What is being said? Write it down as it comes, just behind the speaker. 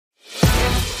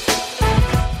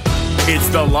It's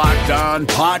the Locked On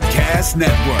Podcast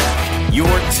Network, your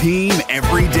team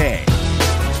every day.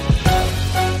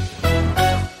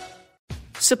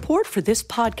 Support for this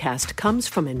podcast comes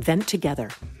from Invent Together.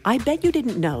 I bet you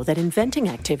didn't know that inventing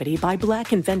activity by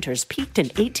Black inventors peaked in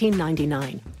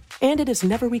 1899, and it has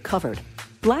never recovered.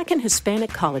 Black and Hispanic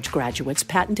college graduates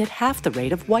patented half the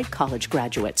rate of white college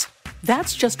graduates.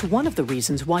 That's just one of the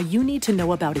reasons why you need to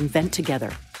know about Invent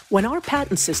Together. When our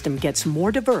patent system gets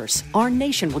more diverse, our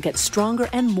nation will get stronger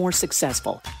and more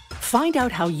successful. Find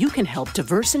out how you can help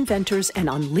diverse inventors and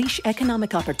unleash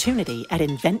economic opportunity at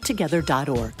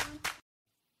inventtogether.org.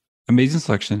 Amazing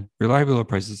selection, reliable low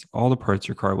prices, all the parts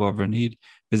your car will ever need.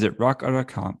 Visit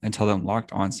rockauto.com and tell them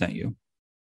Locked On sent you.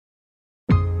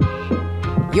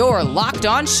 You're Locked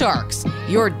On Sharks,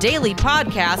 your daily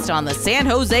podcast on the San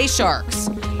Jose Sharks.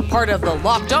 Part of the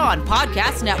Locked On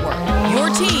Podcast Network, your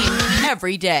team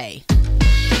every day.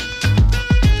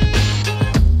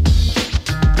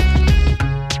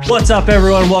 What's up,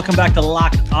 everyone? Welcome back to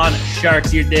Locked On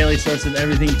Sharks, your daily source of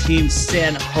everything Team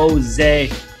San Jose.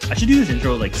 I should do this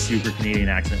intro with like super Canadian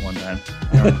accent one time.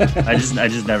 I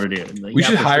just never do. Like, we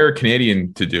should hire a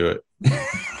Canadian to do it.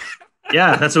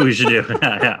 Yeah, that's what we should do.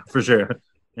 Yeah, for sure.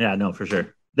 Yeah, no, for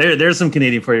sure. There's some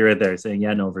Canadian for you right there saying,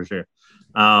 yeah, no, for sure.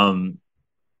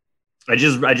 I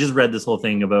just read this whole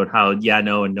thing about how yeah,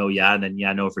 no, and no, yeah, and then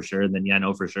yeah, no, for sure, and then yeah,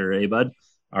 no, for sure, eh, bud,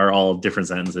 are all different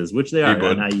sentences, which they are, hey,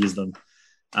 and I use them.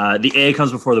 The A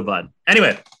comes before the bud.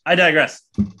 Anyway, I digress.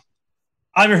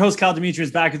 I'm your host, Kyle Demetrius.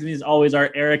 Back with me as always are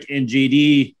Eric and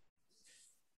JD,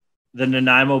 the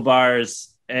Nanaimo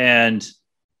bars, and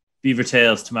beaver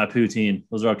tails to my poutine.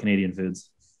 Those are all Canadian foods.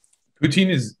 Poutine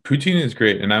is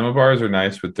great. Nanaimo bars are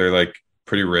nice, but they're like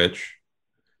pretty rich.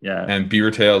 Yeah. And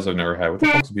beaver tails I've never had. What the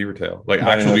fuck's a beaver tail? Like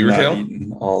actual beaver tail?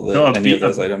 Any of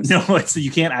those items. No, so you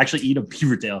can't actually eat a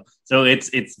beaver tail. So it's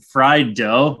fried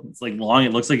dough. It's like long.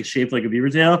 It looks like it's shaped like a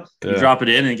beaver tail. Yeah. You drop it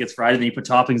in and it gets fried, and then you put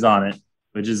toppings on it,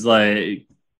 which is like.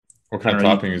 What kind of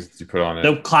toppings do you put on it?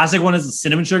 The classic one is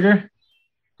cinnamon sugar,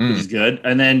 which is good.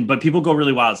 And then, but people go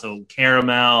really wild. So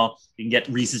caramel, you can get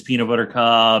Reese's peanut butter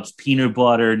cups, peanut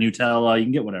butter, Nutella. You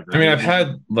can get whatever. I mean, I've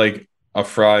had like a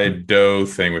fried dough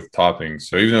thing with toppings.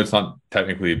 So even though it's not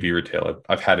technically a beaver tail,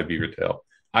 I've had a beaver tail.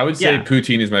 I would say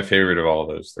poutine is my favorite of all of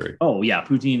those three. Oh yeah,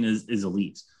 poutine is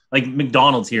elite. Like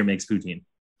McDonald's here makes poutine.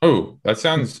 Oh, that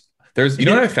sounds. You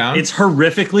know what I found? It's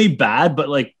horrifically bad, but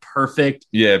like perfect.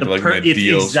 Yeah, but like it's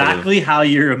exactly sort of how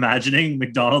you're imagining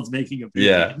McDonald's making a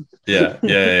poutine.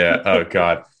 Yeah. Oh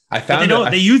god, I found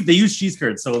they use cheese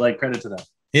curds, so like credit to them.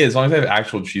 Yeah, as long as they have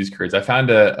actual cheese curds. I found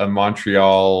a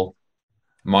Montreal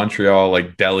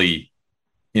like deli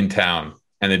in town,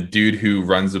 and the dude who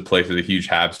runs the place is a huge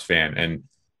Habs fan. And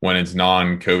when it's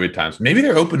non-COVID times, maybe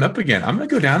they're open up again. I'm gonna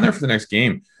go down there for the next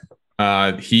game.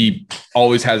 He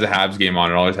always has a Habs game on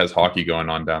and always has hockey going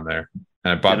on down there.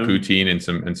 And I bought poutine and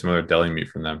some other deli meat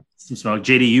from them. Some smoke.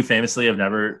 JD, you famously have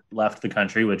never left the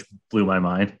country, which blew my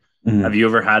mind. Mm-hmm. Have you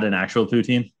ever had an actual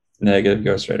poutine? Negative,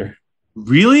 ghostwriter.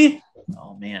 Really?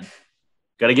 Oh man.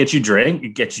 Gotta get you drunk.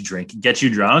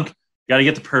 Got to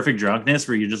get the perfect drunkenness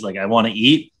where you're just like, I want to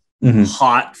eat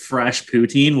hot, fresh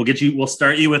poutine. We'll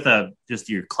start you with just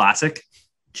your classic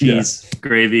cheese,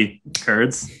 gravy,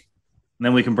 curds. And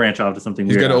then we can branch off to something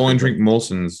weird. He's got to only drink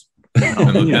Molson's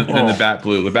and the Bat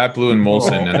Blue. The Bat Blue and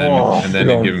Molson, and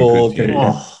then give him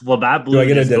poutine. Labatt Blue. Do I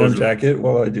get a denim jacket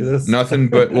while I do this? Nothing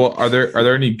but, are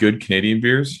there any good Canadian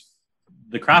beers?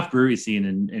 The craft brewery scene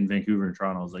in Vancouver and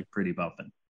Toronto is like pretty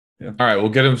bumping. Yeah. All right, we'll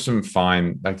get him some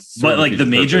fine. But like the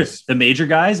major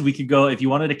guys, we could go, if you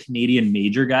wanted a Canadian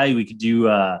major guy, we could do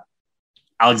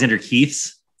Alexander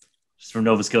Keith's, just from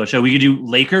Nova Scotia. We could do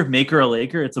Laker, Maker a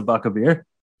Laker. It's $1 a beer.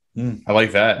 I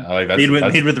like that. Made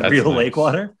with real lake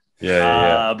water.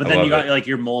 Yeah. But then you got like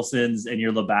your Molsons and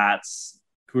your Labatt's,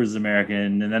 Coors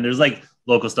American, and then there's like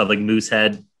local stuff like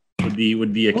Moosehead would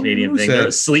be a Canadian thing.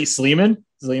 Sleeman.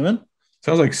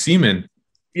 Sounds like semen.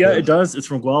 Yeah, it does. It's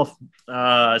from Guelph.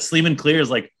 Sleeman Clear is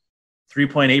like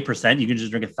 3.8%. You can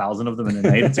just drink 1,000 of them in a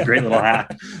night. It's a great little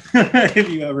hack if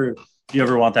you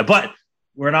ever want that. But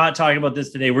we're not talking about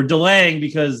this today. We're delaying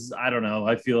because I don't know.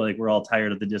 I feel like we're all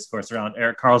tired of the discourse around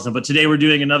Erik Karlsson. But today we're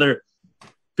doing another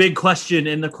big question.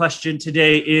 And the question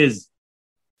today is,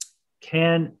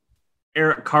 can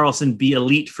Erik Karlsson be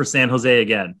elite for San Jose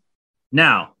again?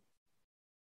 Now,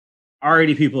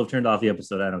 already people have turned off the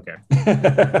episode. I don't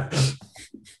care.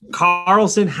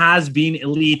 Karlsson has been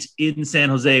elite in San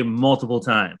Jose multiple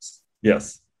times.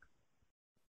 Yes.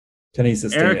 Can he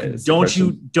sustain Eric, it?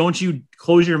 don't you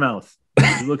close your mouth.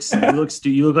 You look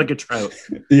like a trout.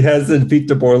 He has a Pete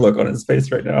DeBoer look on his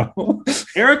face right now.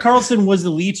 Erik Karlsson was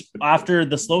elite after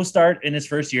the slow start in his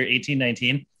first year,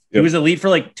 18-19. Yep. He was elite for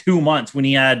like 2 months when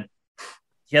he had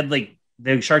like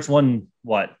the Sharks won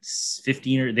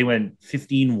 15 or they went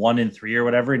 15-1-3 or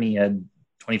whatever, and he had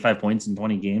 25 points in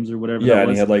 20 games or whatever. Yeah,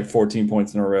 and he had like 14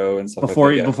 points in a row and stuff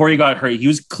before he got hurt. He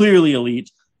was clearly elite.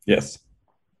 Yes.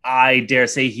 I dare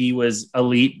say he was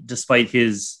elite despite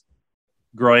his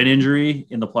groin injury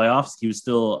in the playoffs. He was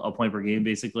still a point per game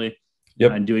basically.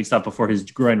 Yep. And doing stuff before his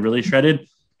groin really shredded.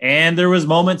 And there was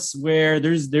moments where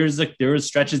there was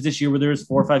stretches this year where there was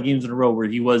 4 or 5 games in a row where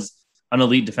he was an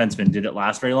elite defenseman. Did it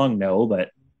last very long? No, but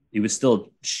he was still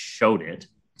showed it.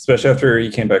 Especially after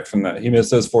he came back from that. He missed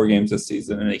those 4 games this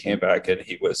season and he came back and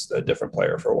he was a different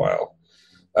player for a while.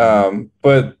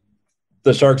 But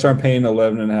the Sharks aren't paying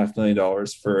 $11.5 million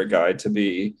for a guy to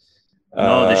be.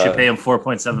 No, they should pay him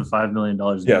 $4.75 million.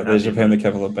 Yeah, they should pay him the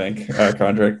Kevin LeBanc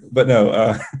contract. But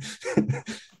no,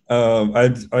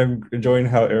 I'm enjoying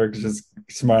how Eric's just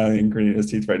smiling and gritting his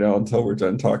teeth right now until we're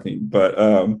done talking. But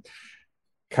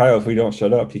Kyle, if we don't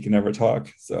shut up, he can never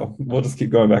talk. So we'll just keep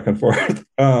going back and forth.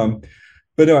 But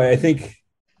no, I think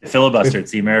filibuster.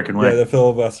 It's the American way. Yeah, the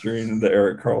filibustering, the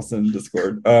Erik Karlsson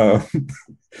Discord.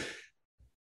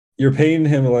 You're paying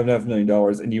him $11.5 million,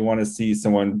 and you want to see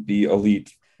someone be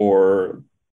elite or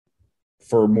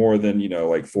for more than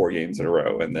like 4 games in a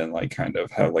row, and then like kind of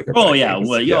have like a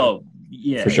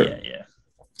yeah, for sure. Yeah.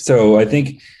 So I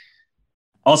think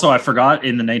also I forgot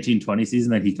in the 1920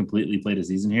 season that he completely played a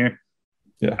season here.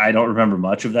 Yeah, I don't remember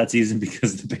much of that season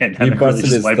because the pandemic really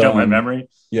just wiped out my memory.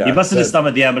 Yeah, he busted his thumb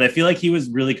at the end, but I feel like he was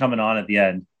really coming on at the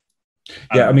end.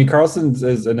 Yeah, I mean, Karlsson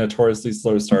is a notoriously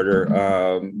slow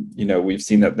starter. We've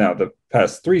seen that now the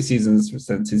past 3 seasons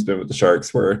since he's been with the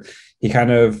Sharks, where he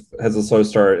kind of has a slow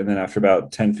start, and then after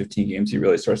about 10, 15 games, he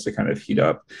really starts to kind of heat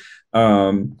up.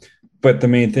 But the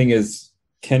main thing is,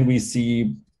 can we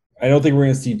see – I don't think we're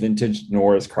going to see vintage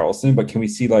Norris Karlsson, but can we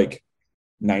see like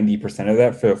 90% of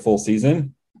that for a full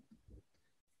season?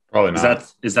 Probably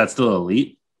not. Is that still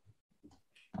elite?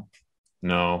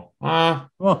 No.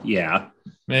 Well, yeah.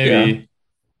 Maybe.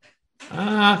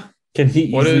 Yeah. Can he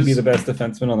easily be the best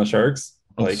defenseman on the Sharks?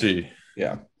 Let's see.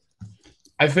 Yeah.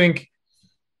 I think,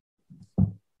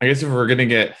 I guess if we're going to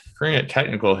get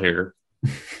technical here.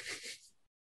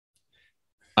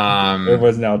 It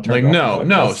was now like,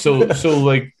 no. So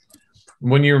like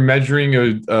when you're measuring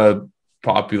a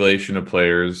population of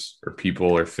players or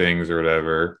people or things or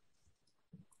whatever,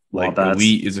 like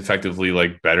elite is effectively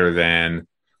like better than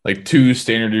like 2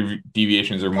 standard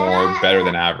deviations or more better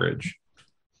than average.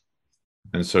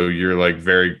 And so you're like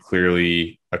very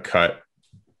clearly a cut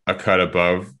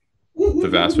above the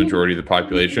vast majority of the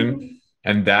population.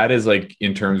 And that is like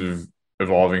in terms of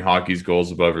evolving hockey's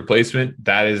goals above replacement,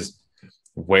 that is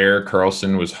where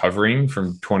Karlsson was hovering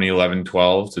from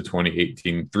 2011-12 to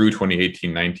 2018 through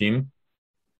 2018-19.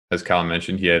 As Kyle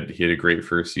mentioned, he had a great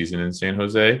first season in San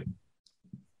Jose.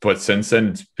 But since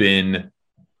then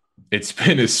it's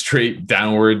been a straight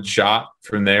downward shot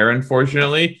from there,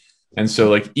 unfortunately. And so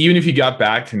like even if he got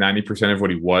back to 90% of what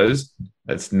he was,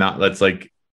 that's not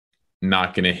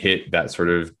going to hit that sort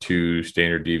of 2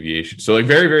 standard deviation. So like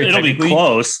very, very it'll be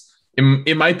close.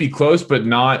 It might be close, but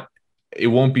it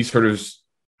won't be sort of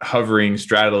hovering,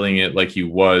 straddling it like he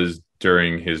was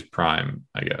during his prime,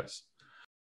 I guess.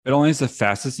 BetOnline is the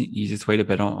fastest and easiest way to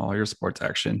bet on all your sports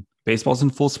action. Baseball's in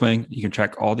full swing. You can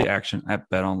track all the action at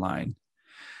BetOnline.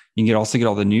 You can also get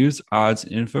all the news, odds,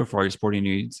 and info for all your sporting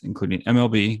needs, including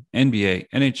MLB, NBA,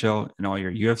 NHL, and all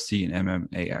your UFC and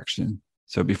MMA action.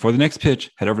 So before the next pitch,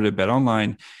 head over to BetOnline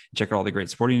and check out all the great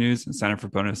sporting news and sign up for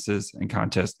bonuses and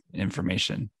contest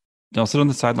information. Don't sit on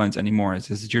the sidelines anymore, as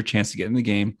this is your chance to get in the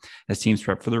game as teams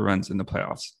prep for their runs in the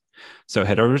playoffs. So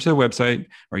head over to the website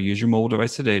or use your mobile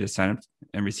device today to sign up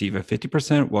and receive a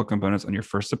 50% welcome bonus on your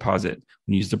first deposit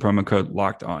when you use the promo code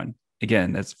LOCKEDON.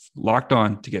 Again, that's locked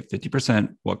on to get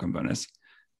 50% welcome bonus.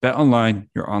 BetOnline,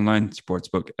 your online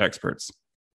sportsbook experts.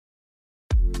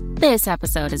 This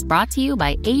episode is brought to you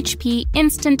by HP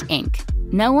Instant Ink.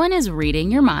 No one is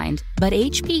reading your mind, but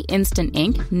HP Instant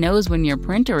Ink knows when your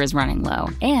printer is running low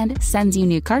and sends you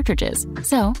new cartridges,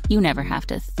 so you never have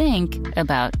to think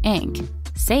about ink.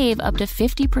 Save up to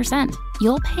 50%.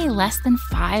 You'll pay less than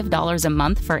 $5 a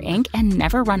month for ink and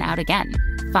never run out again.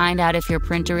 Find out if your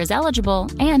printer is eligible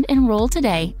and enroll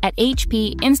today at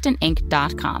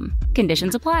hpinstantink.com.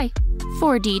 Conditions apply.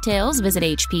 For details, visit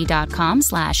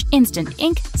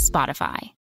hp.com/instantink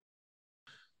Spotify.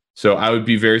 So I would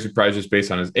be very surprised just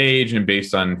based on his age and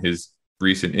based on his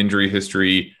recent injury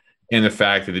history and the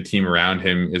fact that the team around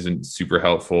him isn't super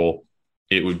helpful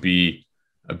it would be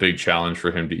a big challenge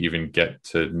for him to even get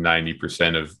to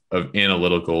 90% of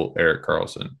analytical Erik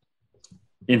Karlsson.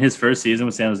 In his first season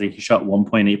with San Jose, he shot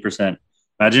 1.8%.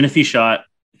 Imagine if he shot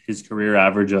his career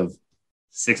average of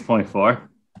 6.4.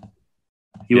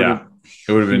 He would have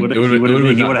been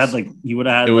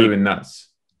nuts.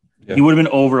 Yeah. He would have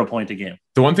been over a point a game.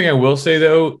 The one thing I will say,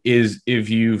 though, is if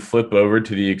you flip over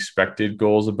to the expected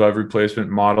goals above replacement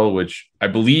model, which I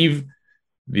believe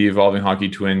the Evolving Hockey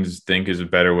Twins think is a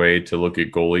better way to look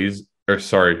at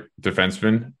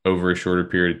defensemen over a shorter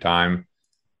period of time,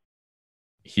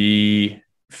 he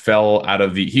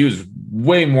was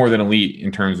way more than elite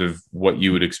in terms of what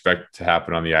you would expect to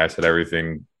happen on the ice. That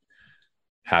everything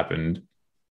happened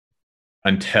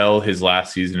until his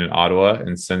last season in Ottawa,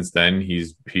 and since then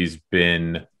he's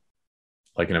been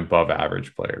like an above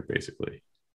average player, basically.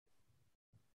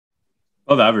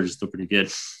 Above average is still pretty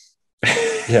good.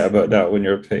 Yeah, but not when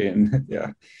you're paying.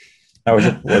 Yeah, what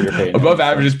you're paying. Above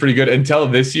average is pretty good until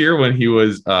this year when he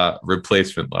was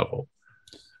replacement level.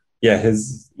 Yeah,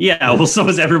 well, so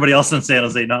was everybody else in San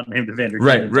Jose, not named Evander.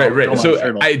 Right.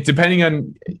 So depending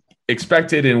on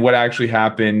expected and what actually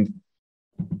happened,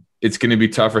 it's going to be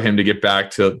tough for him to get back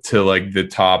to like the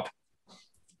top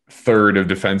third of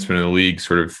defensemen in the league,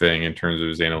 sort of thing, in terms of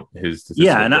his and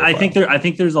profile. I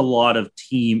think there's a lot of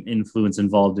team influence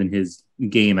involved in his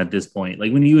game at this point.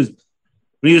 Like when he was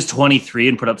 23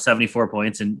 and put up 74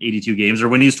 points in 82 games, or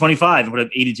when he was 25 and put up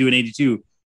 82 and 82,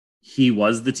 he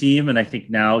was the team. And I think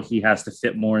now he has to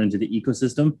fit more into the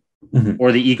ecosystem,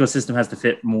 or the ecosystem has to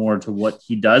fit more to what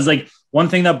he does. Like one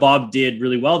thing that Bob did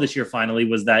really well this year finally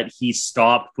was that he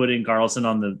stopped putting Karlsson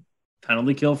on the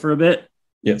penalty kill for a bit.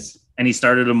 Yes. And he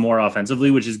started him more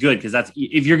offensively, which is good, because that's,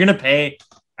 if you're going to pay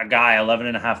a guy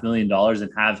 $11.5 million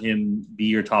and have him be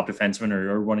your top defenseman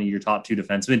or one of your top two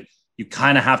defensemen, you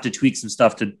kind of have to tweak some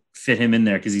stuff to fit him in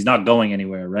there because he's not going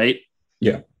anywhere, right?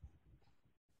 Yeah.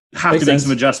 Have to make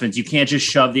some adjustments. You can't just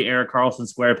shove the Erik Karlsson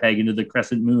square peg into the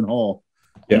crescent moon hole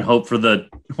and hope for the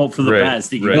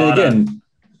best. Again,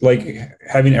 like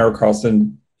having Erik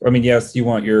Karlsson, I mean, yes, you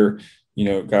want your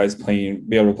guys be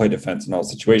able to play defense in all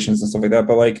situations and stuff like that,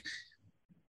 but like,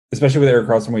 especially with Erik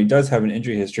Karlsson, when he does have an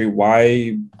injury history,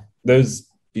 why those,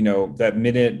 that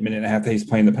minute and a half that he's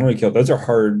playing the penalty kill, that's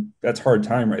hard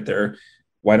time right there.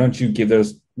 Why don't you give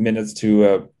those minutes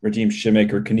to Radim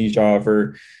Šimić or Knizhov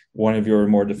or one of your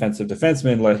more defensive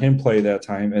defensemen, let him play that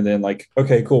time, and then like,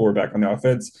 okay, cool, we're back on the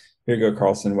offense. Here you go,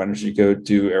 Karlsson. Why don't you go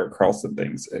do Erik Karlsson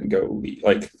things and go lead?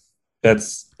 Like,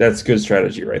 that's good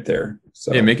strategy right there.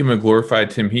 So yeah, make him a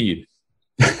glorified Tim Heed.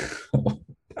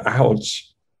 Ouch.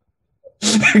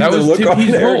 That was look Tim on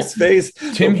Heed's Eric's face.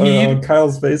 Tim Heed, on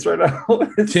Kyle's face right now.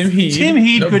 Tim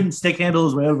Heed couldn't stick handle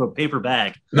his way out of a paper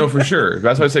bag. No, for sure.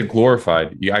 That's why I said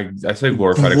glorified. I said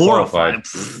glorified. Qualified.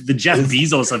 The Jeff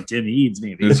Bezos of Tim Heeds,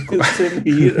 maybe. Is Tim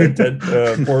Heed a dead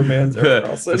poor man's Erik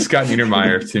Karlsson? Scott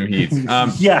Niedermayer, Tim Heed.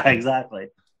 Yeah, exactly.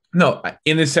 No,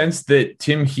 in the sense that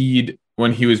Tim Heed,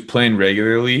 when he was playing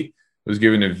regularly, was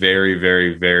given a very,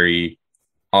 very, very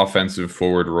offensive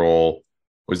forward role,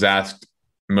 was asked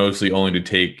mostly only to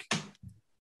take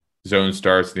zone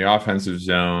starts in the offensive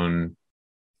zone,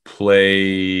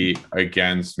 play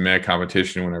against meta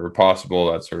competition whenever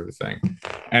possible, that sort of thing.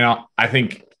 And I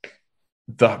think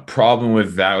the problem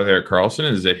with Erik Karlsson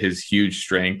is that his huge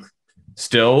strength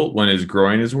still, when his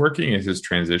groin is working, is his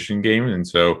transition game. And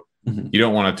so you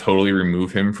don't want to totally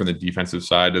remove him from the defensive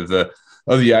side of the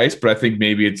ice. But I think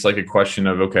maybe it's like a question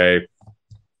of, okay,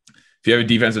 if you have a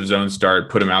defensive zone start,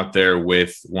 put him out there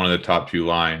with one of the top two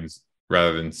lines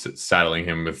rather than saddling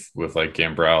him with like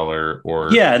Gambrell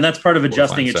or yeah, and that's part of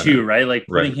adjusting it too, right? Like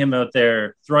putting him out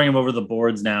there, throwing him over the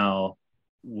boards now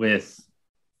with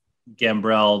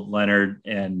Gambrell, Leonard,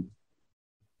 and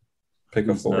pick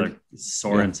a forward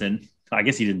Sorensen. Yeah. I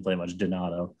guess he didn't play much.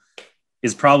 Donato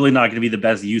is probably not going to be the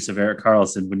best use of Erik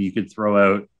Karlsson when you could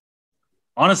throw out.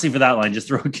 Honestly, for that line, just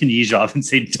throw Knizhov and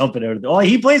say dump it out.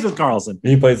 He plays with Karlsson.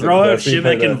 He plays. Throw out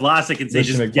Šimić and Vlasic and say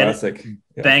just get Vlasic.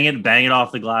 It, bang it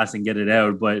off the glass and get it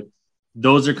out. But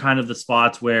those are kind of the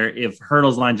spots where if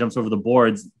Hertl's line jumps over the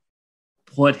boards,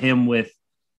 put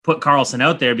Karlsson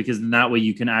out there, because then that way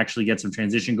you can actually get some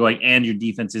transition going and your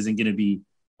defense isn't going to be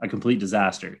a complete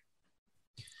disaster.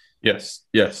 Yes.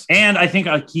 And I think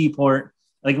a key point,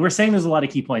 like we're saying, there's a lot of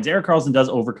key points. Erik Karlsson does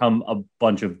overcome a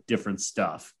bunch of different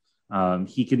stuff.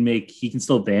 He can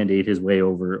still band-aid his way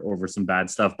over some bad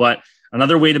stuff. But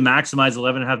another way to maximize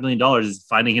 $11.5 million is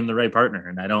finding him the right partner.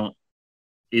 And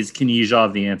is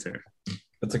Knizhov the answer?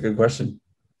 That's a good question.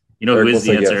 You know who is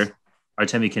the answer? Yes.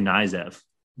 Artemi Knizhov.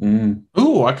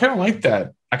 Ooh, I kind of like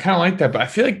that. I kind of like that, but I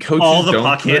feel like coaches all the don't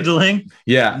puck handling.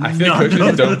 Yeah, I feel like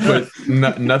coaches don't put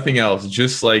nothing else.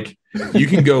 Just like you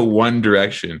can go one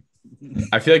direction.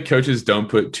 I feel like coaches don't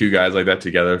put two guys like that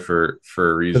together for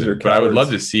a reason. But I would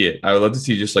love to see it. I would love to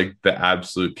see just like the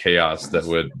absolute chaos that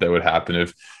would happen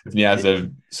if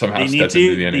Kniazev somehow steps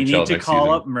into the NHL next season. They need to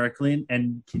call up Merkley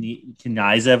and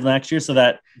Kniazev next year so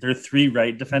that their three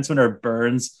right defensemen are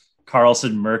Burns,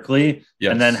 Karlsson, Merkley,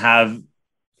 and then have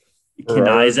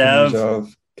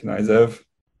Kniazev.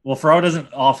 Well, Ferraro doesn't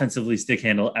offensively stick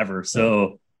handle ever,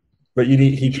 so. But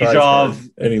he tries hard,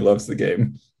 and he loves the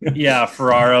game. Yeah,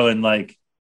 Ferraro and like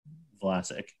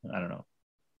Vlasic. I don't know.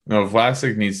 No,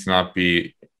 Vlasic needs to not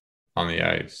be on the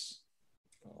ice.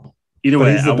 Either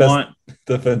way, I want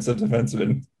defensive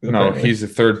defenseman. No, he's the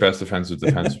third best defensive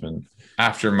defenseman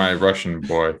after my Russian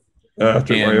boy.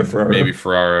 After Mario Ferraro. Maybe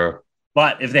Ferraro.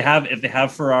 But if they have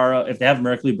Ferraro, if they have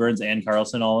Merkley, Burns, and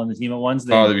Karlsson all on the team at once,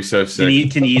 then that'd be so sick.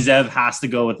 Kniazev has to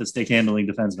go with the stick handling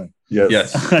defenseman.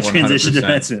 Yes. Transition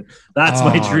defenseman. That's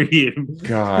my dream.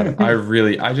 God,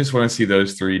 I just want to see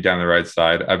those three down the right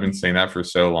side. I've been saying that for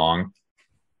so long.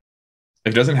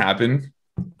 If it doesn't happen,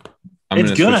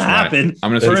 it's gonna happen.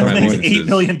 I'm gonna switch my makes allegiances. $8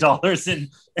 million and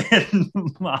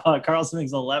Karlsson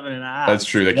makes 11.5. That's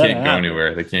true. They can't go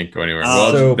anywhere. They can't go anywhere.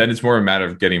 Then it's more a matter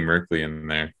of getting Merkley in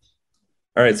there.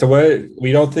 All right. So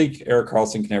we don't think Erik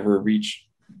Karlsson can ever reach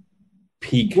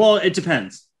peak. Well, it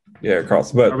depends. Yeah, Erik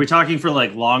Karlsson. But are we talking for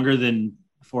like longer than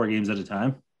 4 games at a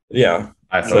time? Yeah.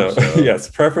 I hope so. Yes,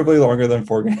 preferably longer than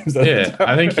 4 games at a time.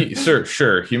 I think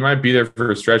sure. He might be there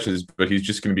for stretches, but he's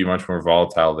just going to be much more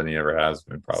volatile than he ever has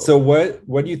been, probably. So what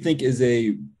do you think is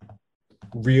a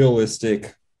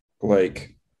realistic,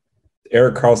 like,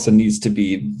 Erik Karlsson needs to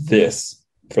be this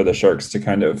for the Sharks to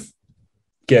kind of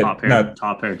get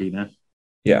top pair D-man?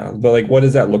 Yeah, but like, what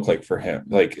does that look like for him?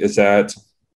 Like, is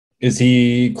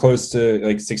he close to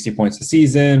like 60 points a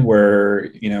season?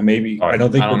 Where maybe I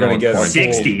don't think we're going to get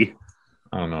 60.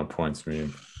 I don't know what points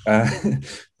mean.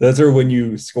 Those are when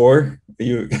you score.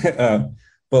 But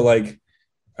like,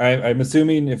 I'm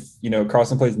assuming if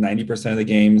Karlsson plays 90% of the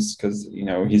games, because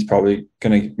he's probably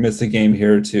going to miss a game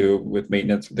here or two with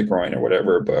maintenance with the groin or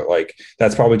whatever. But like,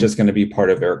 that's probably just going to be part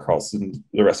of Erik Karlsson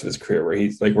the rest of his career, where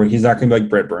he's not going to be like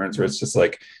Brett Burns, where it's just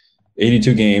like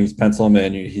 82 games, pencil him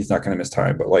in, he's not going to miss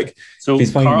time. But like, if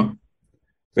he's playing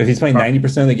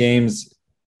 90% of the games,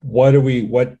 what do we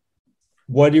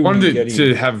getting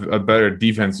to have a better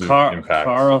defensive impact?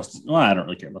 Well, I don't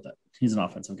really care about that. He's an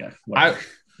offensive guy.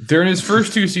 During his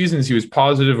first 2 seasons, he was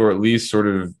positive, or at least sort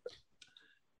of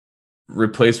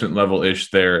replacement level ish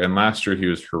there. And last year, he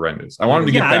was horrendous. I wanted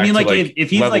to get back. I mean, like,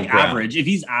 if he's like average, if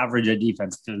he's average at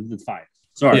defense, it's fine.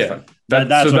 Sorry, yeah,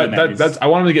 that's I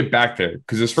wanted to get back there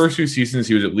because his first 2 seasons,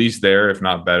 he was at least there, if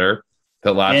not better.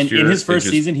 That last year, in his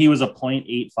first season, he was a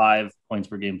 0.85 points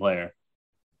per game player.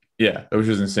 Yeah, which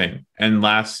was insane. And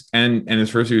his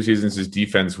first 2 seasons, his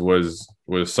defense was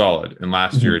solid. And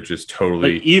last year, it just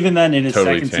totally. But even then, in his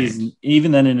second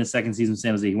season,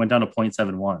 San Jose, he went down to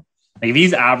 0.71. Like, if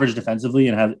he's average defensively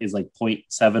and is like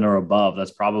 0.7 or above, that's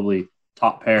probably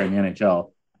top pair in the NHL.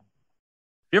 Have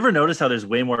you ever noticed how there's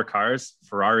way more cars?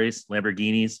 Ferraris,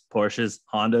 Lamborghinis, Porsches,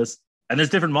 Hondas, and there's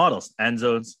different models: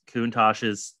 Enzos,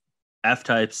 Countachs,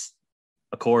 F-types,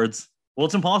 Accords. Well,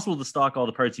 it's impossible to stock all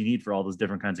the parts you need for all those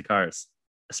different kinds of cars,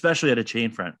 especially at a chain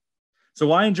front. So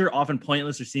why endure often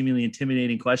pointless or seemingly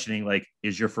intimidating questioning like,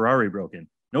 is your Ferrari broken?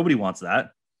 Nobody wants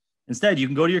that. Instead, you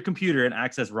can go to your computer and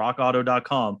access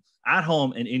rockauto.com at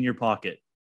home and in your pocket.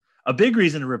 A big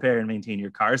reason to repair and maintain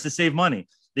your car is to save money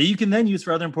that you can then use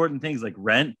for other important things like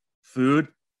rent, food,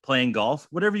 playing golf,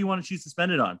 whatever you want to choose to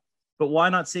spend it on. But why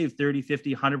not save 30,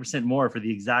 50, 100% more for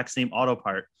the exact same auto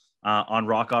part on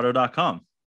rockauto.com?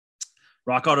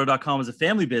 RockAuto.com is a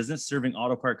family business serving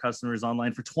auto part customers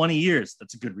online for 20 years.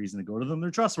 That's a good reason to go to them.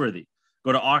 They're trustworthy.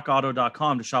 Go to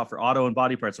rockauto.com to shop for auto and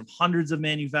body parts from hundreds of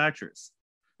manufacturers.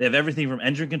 They have everything from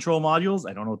engine control modules,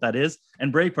 I don't know what that is,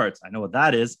 and brake parts, I know what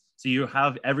that is. So you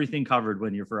have everything covered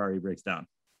when your Ferrari breaks down.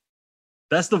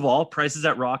 Best of all, prices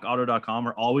at rockauto.com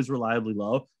are always reliably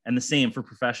low, and the same for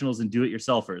professionals and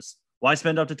do-it-yourselfers. Why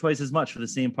spend up to twice as much for the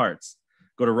same parts?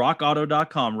 Go to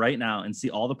rockauto.com right now and see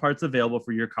all the parts available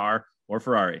for your car or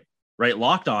Ferrari. Write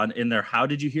Locked On in their How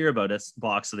Did You Hear About Us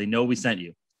box so they know we sent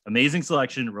you. Amazing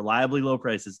selection, reliably low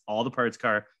prices, all the parts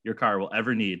your car will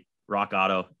ever need.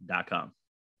 rockauto.com.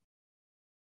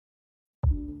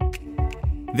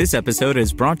 This episode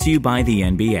is brought to you by the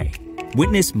NBA.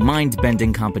 Witness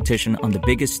mind-bending competition on the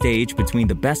biggest stage between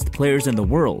the best players in the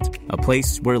world, a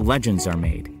place where legends are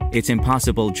made. It's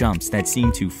impossible jumps that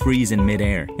seem to freeze in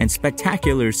midair and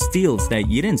spectacular steals that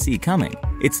you didn't see coming.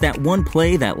 It's that one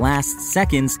play that lasts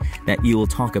seconds that you will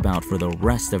talk about for the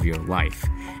rest of your life.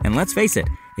 And let's face it,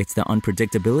 it's the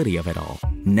unpredictability of it all,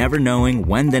 never knowing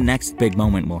when the next big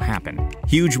moment will happen.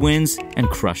 Huge wins and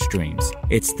crushed dreams.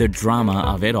 It's the drama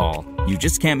of it all. You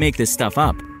just can't make this stuff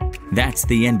up. That's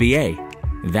the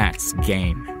NBA. That's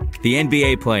game. The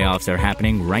NBA playoffs are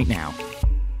happening right now.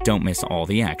 Don't miss all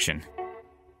the action.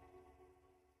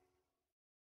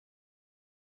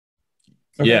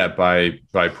 Okay. Yeah, by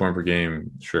point per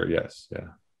game, sure, yes, yeah.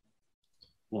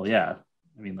 Well, yeah.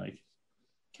 I mean, like,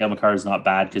 Cale Makar is not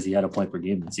bad because he had a point per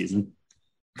game this season.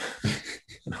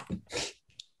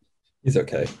 He's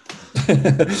okay.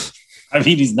 I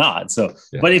mean, he's not. So,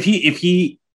 yeah. But if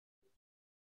he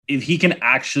can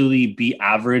actually be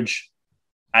average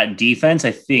at defense,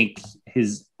 I think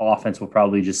his offense will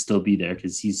probably just still be there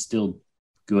because he's still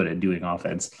good at doing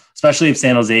offense, especially if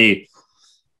San Jose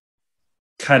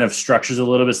kind of structures a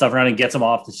little bit of stuff around and gets him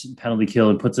off the penalty kill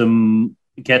and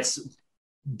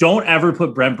don't ever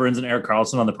put Brent Burns and Erik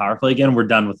Karlsson on the power play again. We're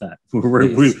done with that.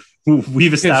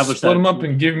 We've established split them up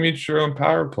and give them each their own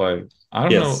power play. I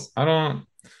don't know.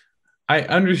 I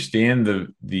understand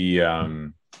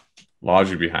the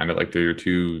logic behind it. Like they're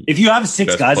two. If you have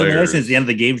 6 guys on the ice at the end of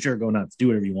the game, sure, go nuts. Do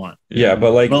whatever you want. Yeah,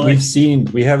 but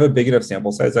we have a big enough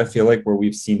sample size, I feel like, where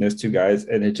we've seen those two guys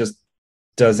and it just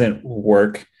doesn't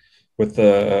work with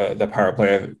the power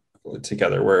play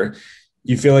together, where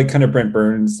you feel like kind of Brent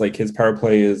Burns, like his power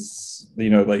play is,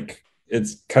 like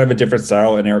it's kind of a different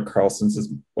style, and Erik Karlsson's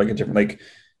is like a different, like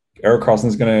Erik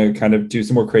Karlsson's going to kind of do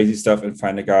some more crazy stuff and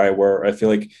find a guy, where I feel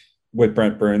like with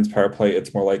Brent Burns' power play,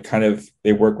 it's more like kind of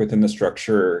they work within the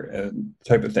structure and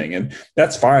type of thing. And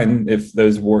that's fine if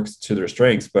those works to their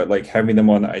strengths, but like having them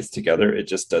on the ice together, it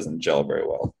just doesn't gel very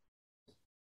well.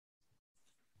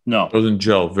 No, it doesn't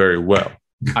gel very well.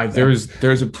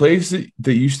 There's a place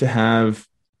that used to have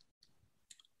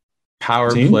power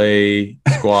play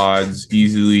squads,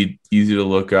 easy to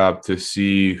look up to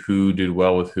see who did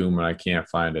well with whom, and I can't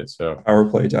find it. So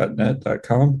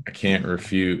powerplay.net.com. I can't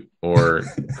refute or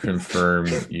confirm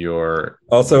your.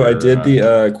 Also, I did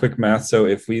the quick math. So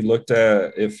if we looked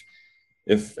at if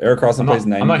Erik Karlsson plays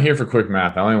 90, I'm not here for quick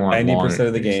math. I only want 90%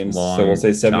 of the games. So we'll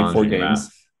say 74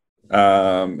 games,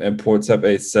 and puts up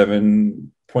a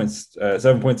 7 points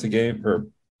a game or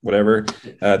whatever.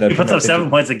 That he puts up 7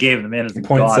 points a game. The man is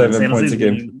 0.7 points a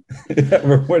game.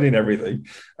 We're winning everything.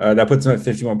 That puts him at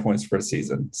 51 points for the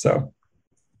season. So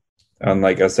on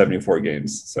like a 74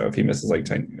 games. So if he misses like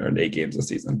 10 or 8 games a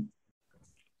season.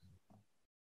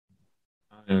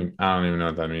 I don't even know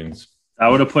what that means. I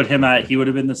would have put him he would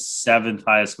have been the 7th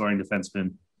highest scoring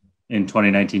defenseman in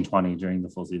 2019-20 during the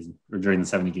full season, or during the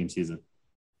 70-game season.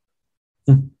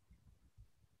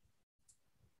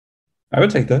 I would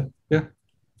take that. Yeah.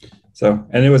 So,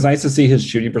 and it was nice to see his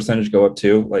shooting percentage go up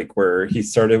too, like where he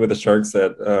started with the Sharks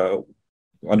at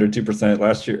under 2%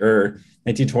 last year, or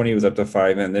 1920 was up to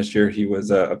 5, and this year he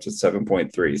was up to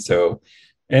 7.3. So,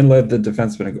 and led the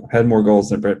defenseman, had more goals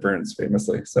than Brent Burns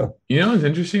famously. So, what's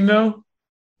interesting though?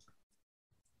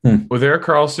 With Erik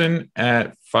Karlsson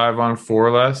at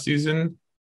 5-on-4 last season,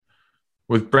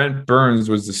 with Brent Burns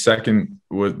was the second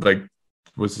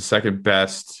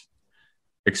best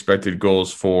expected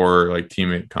goals for like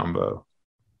teammate combo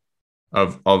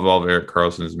of all of Erik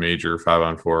Karlsson's major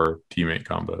 5-on-4 teammate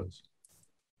combos.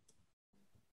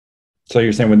 So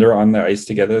you're saying when they're on the ice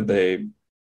together, they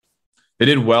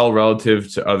did well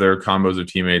relative to other combos of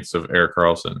teammates of Erik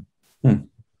Karlsson.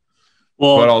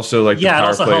 Well, but also like it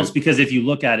also helps because if you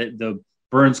look at it, the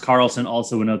Burns Karlsson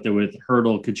also went out there with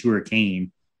Hertl, Couture,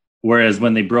 Kane, whereas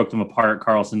when they broke them apart,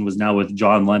 Karlsson was now with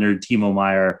John Leonard, Timo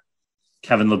Meier,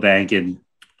 Kevin LeBanc, and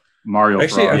Mario.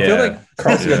 Actually, I feel like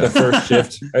Karlsson got the first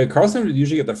shift. Karlsson would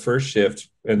usually get the first shift,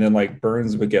 and then like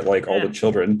Burns would get like all the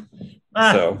children.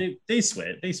 So they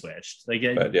switched. Like,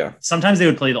 yeah, sometimes they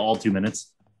would play all 2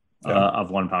 minutes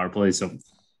of one power play. So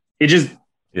it just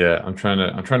I'm trying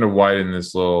to widen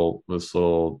this little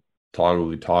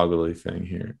toggly thing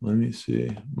here. Let me see.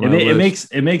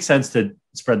 It makes sense to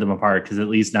spread them apart because at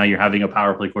least now you're having a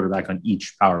power play quarterback on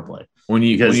each power play. When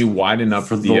you widen up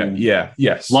for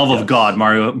love of God,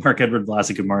 Marc-Edouard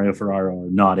Vlasic and Mario Ferraro are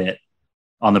not it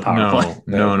on the power play.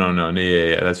 No.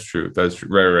 Yeah, that's true. That's true.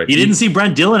 Right. You didn't see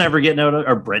Brent Dillon ever getting out of,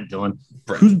 or Brent Dillon.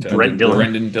 Who's Brent Dillon?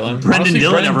 Brendan Dillon. Brendan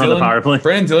Dillon ever on the power play.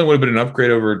 Brendan Dillon would have been an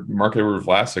upgrade over Marc-Edouard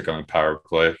Vlasic on the power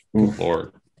play. Good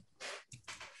Lord.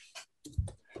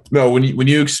 No, when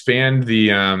you expand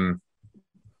the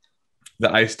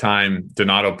ice time,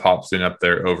 Donato pops in up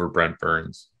there over Brent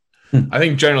Burns. I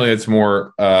think generally it's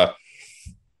more I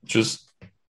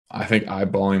think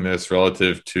eyeballing this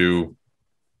relative to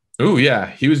Oh, yeah.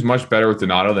 He was much better with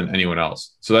Donato than anyone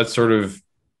else. So that sort of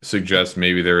suggests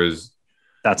maybe there is.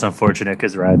 That's unfortunate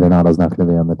because Ryan Donato's not going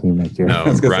to be on the team next year. No,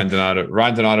 Ryan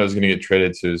Donato is going to get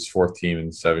traded to his fourth team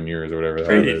in 7 years or whatever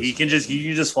that is. He can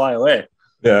just fly away.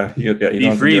 Yeah.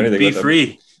 Be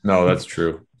free. No, that's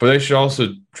true. But they should also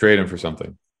trade him for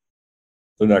something.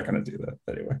 They're not going to do that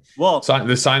anyway. Well,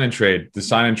 the sign and trade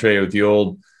with the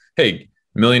old, hey,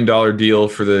 $1 million deal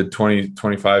for the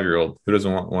 25-year-old. Who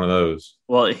doesn't want one of those?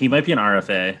 Well, he might be an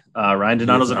RFA. Ryan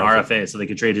Donato's an RFA, so they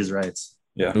could trade his rights.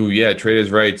 Yeah. Ooh, yeah. Trade his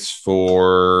rights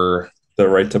for the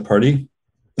right to party.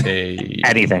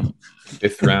 Anything.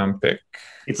 5th round pick.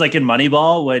 It's like in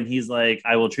Moneyball when he's like,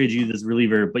 I will trade you this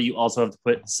reliever, but you also have to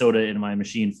put soda in my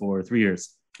machine for 3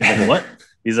 years. He's like, what?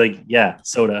 He's like, yeah,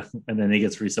 soda. And then he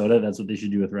gets free soda. That's what they should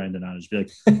do with Ryan Donato. Just be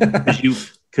like,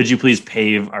 could you please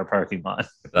pave our parking lot?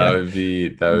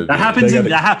 That happens.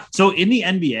 So in the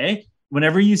NBA,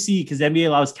 whenever you see, because the NBA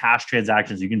allows cash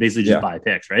transactions, you can basically just buy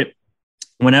picks, right?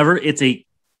 Whenever it's a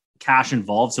cash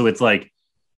involved, so it's like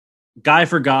guy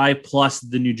for guy plus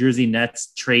the New Jersey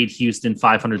Nets trade Houston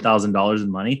 $500,000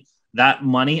 in money. That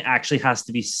money actually has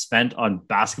to be spent on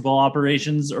basketball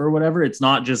operations or whatever. It's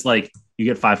not just like you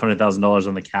get $500,000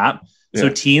 on the cap. Yeah. So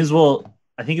teams will,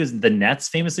 I think it was the Nets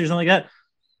famously or something like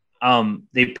that.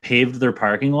 They paved their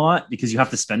parking lot because you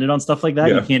have to spend it on stuff like that.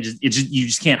 Yeah. You can't you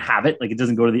just can't have it. Like it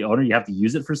doesn't go to the owner. You have to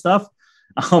use it for stuff.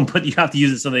 But you have to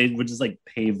use it so they would just like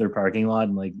pave their parking lot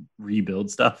and like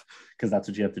rebuild stuff because that's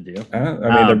what you have to do. I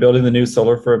mean, they're building the new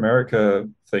Solar for America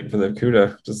thing for the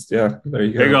CUDA. Just there you go. There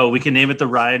you go. We can name it the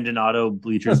Ryan Donato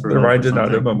Bleachers for the Ryan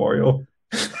Donato Memorial.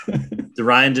 The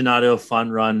Ryan Donato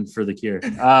Fun Run for the Cure.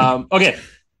 Okay,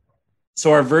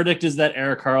 so our verdict is that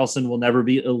Erik Karlsson will never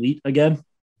be elite again.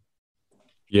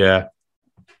 Yeah,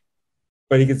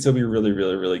 but he can still be really,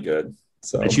 really, really good.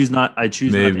 So I choose not to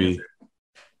answer.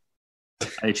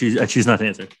 I choose not to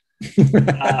answer.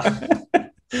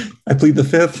 I plead the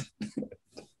fifth.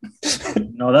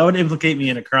 No, that would implicate me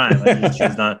in a crime.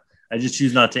 I just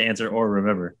choose not to answer or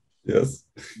remember. Yes.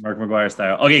 Mark McGuire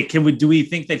style. Okay, do we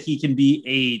think that he can be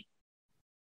a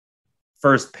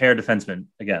first pair defenseman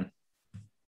again?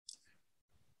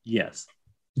 Yes.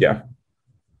 Yeah.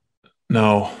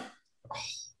 No.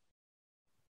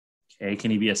 Okay,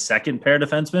 can he be a second pair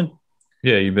defenseman?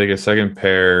 Yeah, you make a second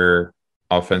pair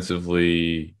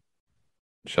offensively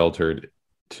sheltered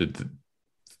to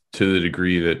the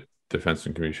degree that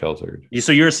defenseman can be sheltered.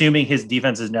 So you're assuming his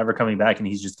defense is never coming back and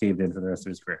he's just caved in for the rest of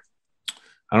his career?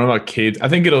 I don't know about caved. I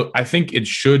think it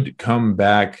should come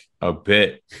back a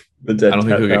bit. I don't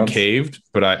think he'll get caved,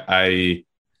 but I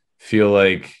feel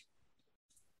like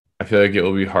it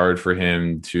will be hard for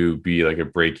him to be like a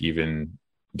break-even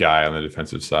guy on the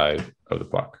defensive side of the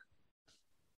puck.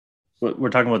 We're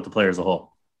talking about the player as a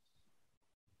whole.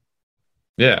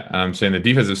 Yeah, I'm saying the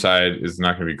defensive side is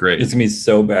not going to be great. It's going to be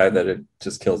so bad that it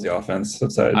just kills the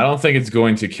offensive side. I don't think it's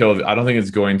going to kill. I don't think it's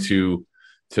going to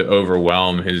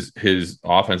overwhelm his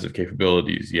offensive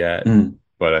capabilities yet.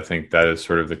 But I think that is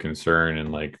sort of the concern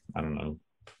in like, I don't know,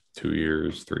 2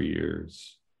 years, 3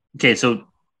 years. Okay, so,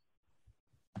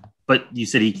 but you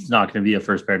said he's not going to be a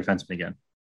first pair defenseman again.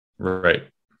 Right.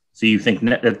 So you think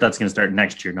that's going to start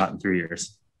next year, not in 3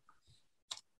 years?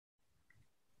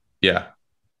 Yeah.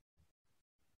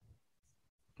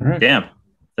 All right. Damn,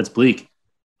 that's bleak.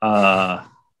 I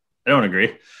don't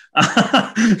agree.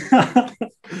 That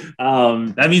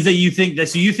means that you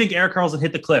think Erik Karlsson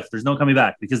hit the cliff. There's no coming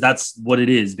back because that's what it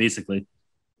is, basically.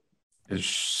 It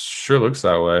sure looks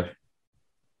that way.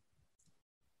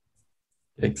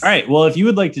 All right. Well, if you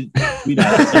would like to tweet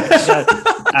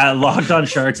at Locked On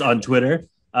Sharks on Twitter,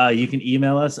 you can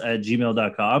email us at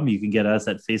gmail.com. You can get us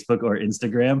at Facebook or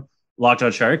Instagram, Locked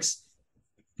On Sharks.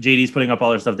 JD's putting up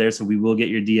all our stuff there, so we will get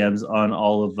your DMs on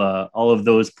all of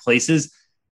those places.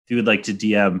 If you would like to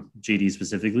DM JD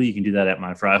specifically, you can do that at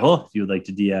My Fry Hole. If you would like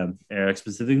to DM Eric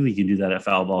specifically, you can do that at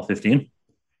Foulball15.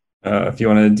 If you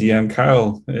want to DM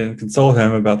Kyle and console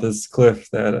him about this cliff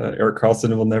that Erik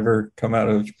Karlsson will never come out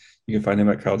of, you can find him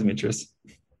at Kyle Demetrius.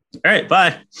 All right,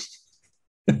 bye.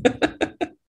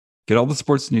 Get all the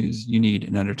sports news you need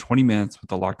in under 20 minutes with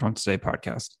the Locked On Today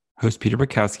podcast. Host Peter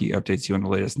Bukowski updates you on the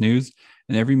latest news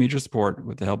in every major sport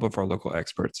with the help of our local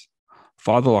experts.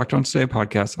 Follow the Locked On Today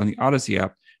podcast on the Odyssey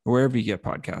app or wherever you get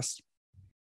podcasts.